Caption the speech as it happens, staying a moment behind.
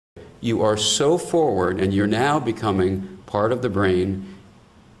you are so forward and you're now becoming part of the brain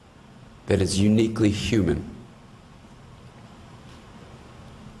that is uniquely human.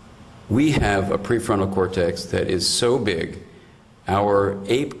 We have a prefrontal cortex that is so big, our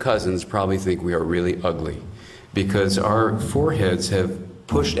ape cousins probably think we are really ugly because our foreheads have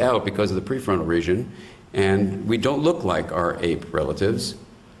pushed out because of the prefrontal region, and we don't look like our ape relatives.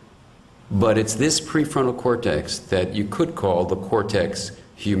 But it's this prefrontal cortex that you could call the cortex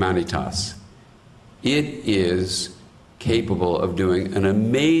humanitas. It is capable of doing an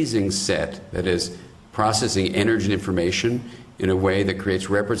amazing set, that is, processing energy and information in a way that creates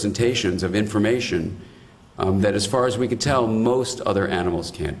representations of information that, as far as we can tell, most other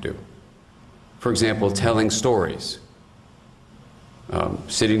animals can't do. For example, telling stories,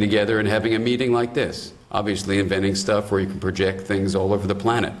 sitting together and having a meeting like this, obviously inventing stuff where you can project things all over the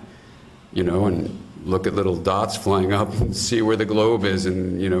planet, you know, and look at little dots flying up and see where the globe is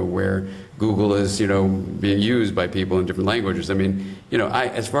and, you know, where Google is, you know, being used by people in different languages. I mean, you know,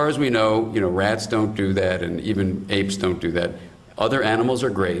 as far as we know, you know, rats don't do that and even apes don't do that. Other animals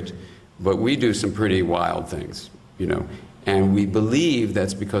are great, but we do some pretty wild things, you know. And we believe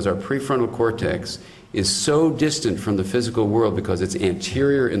that's because our prefrontal cortex is so distant from the physical world because it's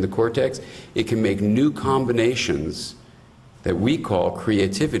anterior in the cortex, it can make new combinations that we call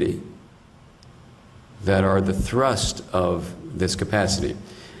creativity that are the thrust of this capacity.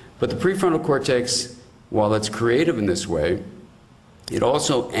 But the prefrontal cortex, while it's creative in this way, it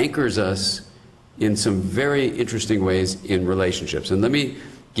also anchors us in some very interesting ways in relationships. And let me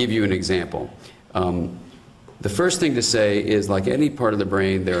give you an example. The first thing to say is, like any part of the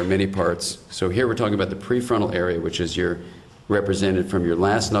brain, there are many parts. So here we're talking about the prefrontal area, which is represented from your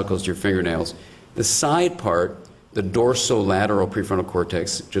last knuckles to your fingernails. The side part, the dorsolateral prefrontal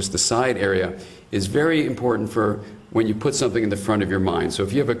cortex, just the side area, is very important for when you put something in the front of your mind. So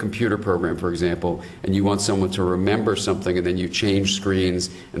if you have a computer program, for example, and you want someone to remember something and then you change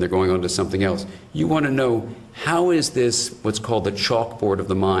screens and they're going on to something else, you want to know, how is this, what's called the chalkboard of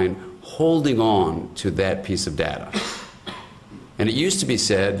the mind, holding on to that piece of data? And it used to be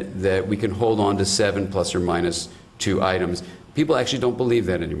said that we can hold on to 7 plus or minus 2 items. People actually don't believe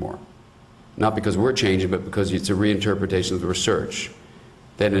that anymore. Not because we're changing, but because it's a reinterpretation of the research.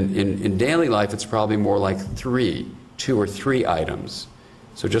 That in daily life, it's probably more like 2 or 3 items.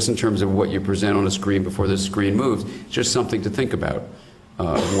 So just in terms of what you present on a screen before the screen moves, it's just something to think about,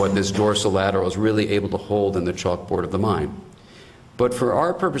 what this dorsolateral is really able to hold in the chalkboard of the mind. But for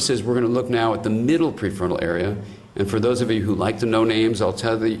our purposes, we're going to look now at the middle prefrontal area. And for those of you who like to know names, I'll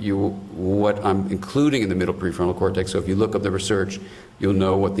tell you what I'm including in the middle prefrontal cortex. So if you look up the research, you'll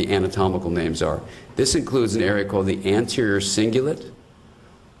know what the anatomical names are. This includes an area called the anterior cingulate,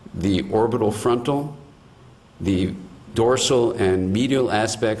 the orbital frontal, the dorsal and medial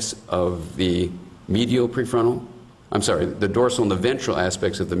aspects of the medial prefrontal. I'm sorry, the dorsal and the ventral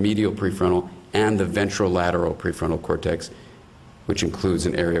aspects of the medial prefrontal and the ventrolateral prefrontal cortex, which includes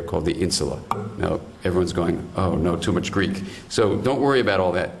an area called the insula. Now, everyone's going, oh no, too much Greek. So don't worry about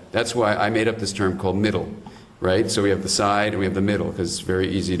all that. That's why I made up this term called middle, right? So we have the side and we have the middle, because it's very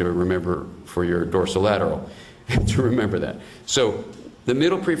easy to remember for your dorsolateral to remember that. So the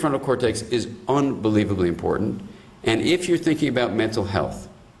middle prefrontal cortex is unbelievably important. And if you're thinking about mental health,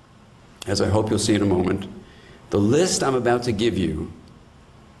 as I hope you'll see in a moment, the list I'm about to give you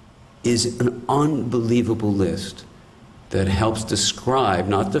is an unbelievable list that helps describe,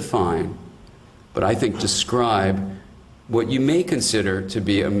 not define, but I think describe what you may consider to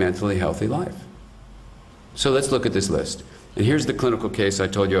be a mentally healthy life. So let's look at this list. And here's the clinical case I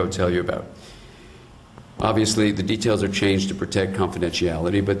told you I would tell you about. Obviously, the details are changed to protect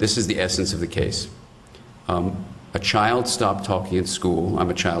confidentiality, but this is the essence of the case. A child stopped talking in school. I'm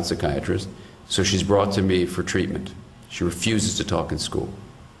a child psychiatrist, so she's brought to me for treatment. She refuses to talk in school.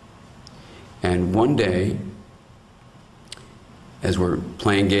 And one day, as we're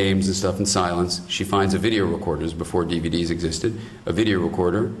playing games and stuff in silence, she finds a video recorder. This was before DVDs existed, a video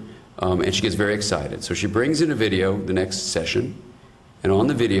recorder, and she gets very excited. So she brings in a video the next session, and on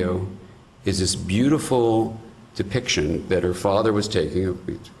the video is this beautiful depiction that her father was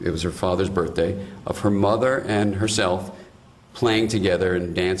taking. It was her father's birthday, of her mother and herself playing together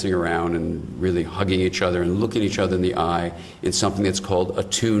and dancing around and really hugging each other and looking each other in the eye in something that's called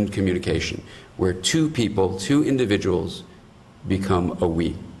attuned communication, where two people, two individuals, become a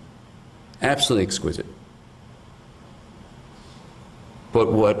we. Absolutely exquisite.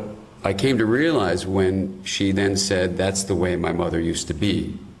 But what I came to realize when she then said, "That's the way my mother used to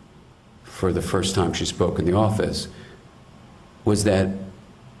be," for the first time she spoke in the office, was that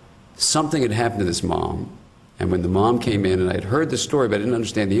something had happened to this mom, And when the mom came in, and I had heard the story, but I didn't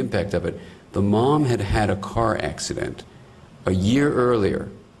understand the impact of it, the mom had had a car accident a year earlier.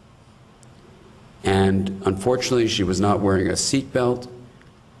 And unfortunately, she was not wearing a seatbelt,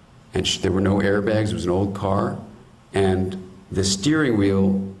 and there were no airbags. It was an old car. And the steering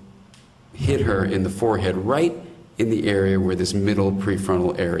wheel hit her in the forehead, right in the area where this middle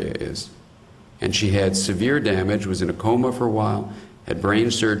prefrontal area is. And she had severe damage, was in a coma for a while, had brain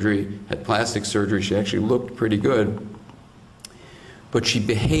surgery, had plastic surgery. She actually looked pretty good. But she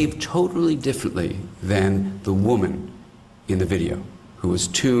behaved totally differently than the woman in the video, who was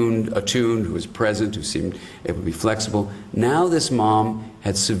attuned, who was present, who seemed able to be flexible. Now this mom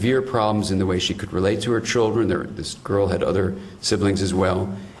had severe problems in the way she could relate to her children. This girl had other siblings as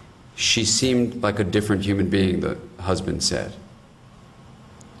well. She seemed like a different human being, the husband said.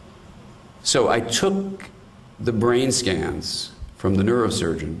 So I took the brain scans from the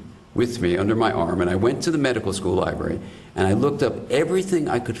neurosurgeon with me under my arm, and I went to the medical school library, and I looked up everything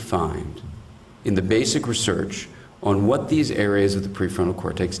I could find in the basic research on what these areas of the prefrontal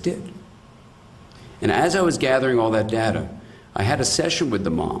cortex did. And as I was gathering all that data, I had a session with the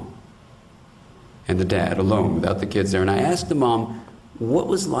mom and the dad alone, without the kids there, and I asked the mom, what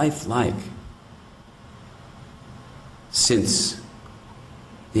was life like since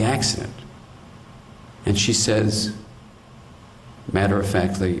the accident? And she says,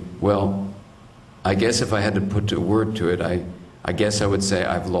 matter-of-factly, well, I guess if I had to put a word to it, I guess I would say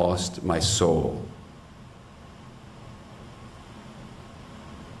I've lost my soul.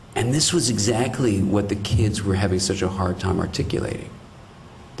 And this was exactly what the kids were having such a hard time articulating.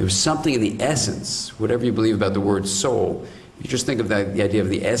 There was something in the essence, whatever you believe about the word soul, you just think of the idea of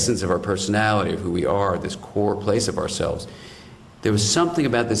the essence of our personality, of who we are, this core place of ourselves. There was something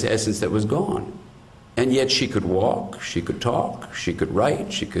about this essence that was gone. And yet she could walk, she could talk, she could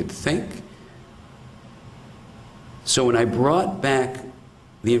write, she could think. So when I brought back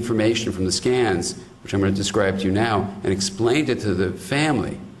the information from the scans, which I'm going to describe to you now, and explained it to the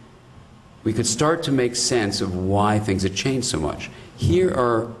family, we could start to make sense of why things had changed so much. Here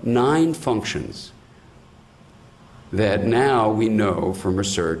are 9 functions that now we know from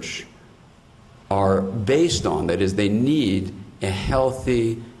research are based on, that is, they need a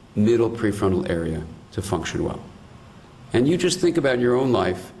healthy middle prefrontal area to function well. And you just think about your own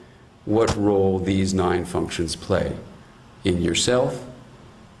life, what role these 9 functions play in yourself,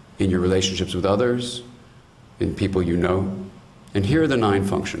 in your relationships with others, in people you know. And here are the 9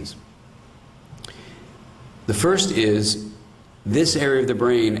 functions. The first is this area of the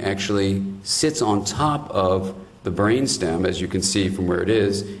brain actually sits on top of the brainstem, as you can see from where it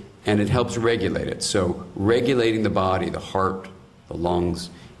is, and it helps regulate it. So regulating the body, the heart, the lungs,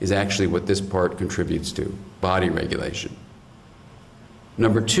 is actually what this part contributes to, body regulation.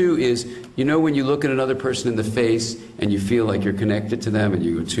 Number 2 is, you know when you look at another person in the face and you feel like you're connected to them and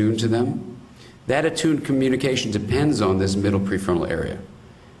you attune to them? That attuned communication depends on this middle prefrontal area.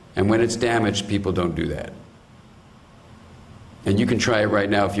 And when it's damaged, people don't do that. And you can try it right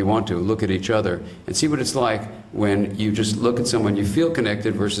now if you want to. Look at each other and see what it's like when you just look at someone you feel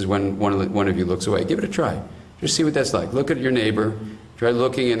connected versus when one of you looks away. Give it a try. Just see what that's like. Look at your neighbor. Try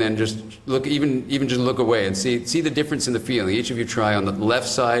looking and then just look, even just look away and see the difference in the feeling. Each of you try on the left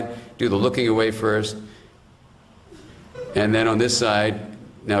side, do the looking away first. And then on this side,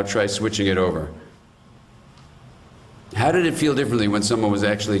 now try switching it over. How did it feel differently when someone was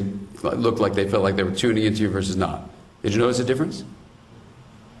actually looked like they felt like they were tuning into you versus not? Did you notice a difference?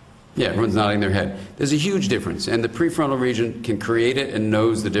 Yeah, everyone's nodding their head. There's a huge difference, and the prefrontal region can create it and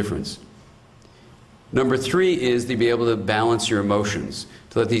knows the difference. Number 3 is to be able to balance your emotions,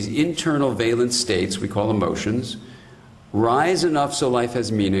 to let these internal valence states, we call emotions, rise enough so life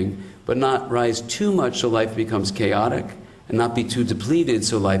has meaning, but not rise too much so life becomes chaotic, and not be too depleted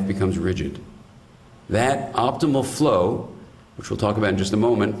so life becomes rigid. That optimal flow, which we'll talk about in just a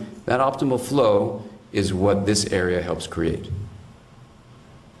moment, that optimal flow is what this area helps create.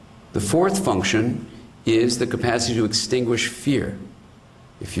 The 4th function is the capacity to extinguish fear.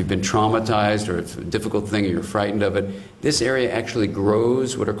 If you've been traumatized or it's a difficult thing or you're frightened of it, this area actually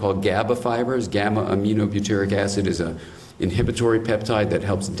grows what are called GABA fibers. Gamma-aminobutyric acid is an inhibitory peptide that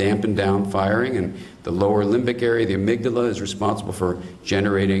helps dampen down firing, and the lower limbic area, the amygdala, is responsible for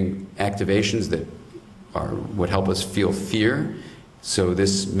generating activations that are what help us feel fear. So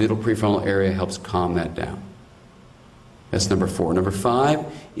this middle prefrontal area helps calm that down. That's number 4. Number 5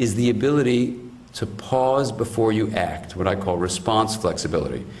 is the ability to pause before you act, what I call response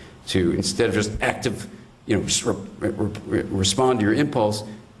flexibility. To, instead of just active, respond to your impulse,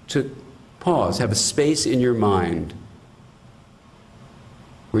 to pause, have a space in your mind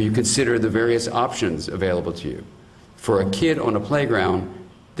where you consider the various options available to you. For a kid on a playground,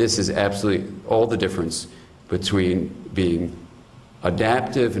 this is absolutely all the difference between being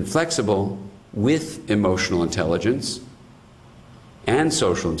adaptive and flexible with emotional intelligence and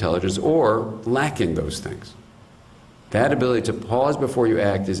social intelligence, or lacking those things. That ability to pause before you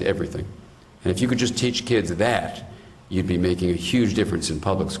act is everything. And if you could just teach kids that, you'd be making a huge difference in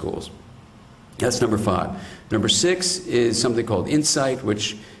public schools. That's number 5. Number 6 is something called insight,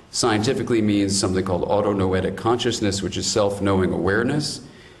 which scientifically means something called autonoetic consciousness, which is self-knowing awareness.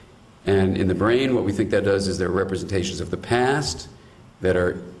 And in the brain, what we think that does is there are representations of the past that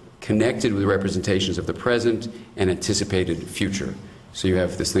are connected with representations of the present and anticipated future. So you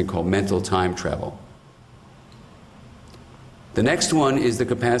have this thing called mental time travel. The next one is the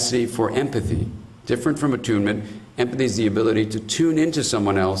capacity for empathy. Different from attunement, empathy is the ability to tune into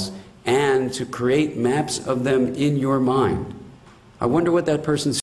someone else and to create maps of them in your mind. I wonder what that person's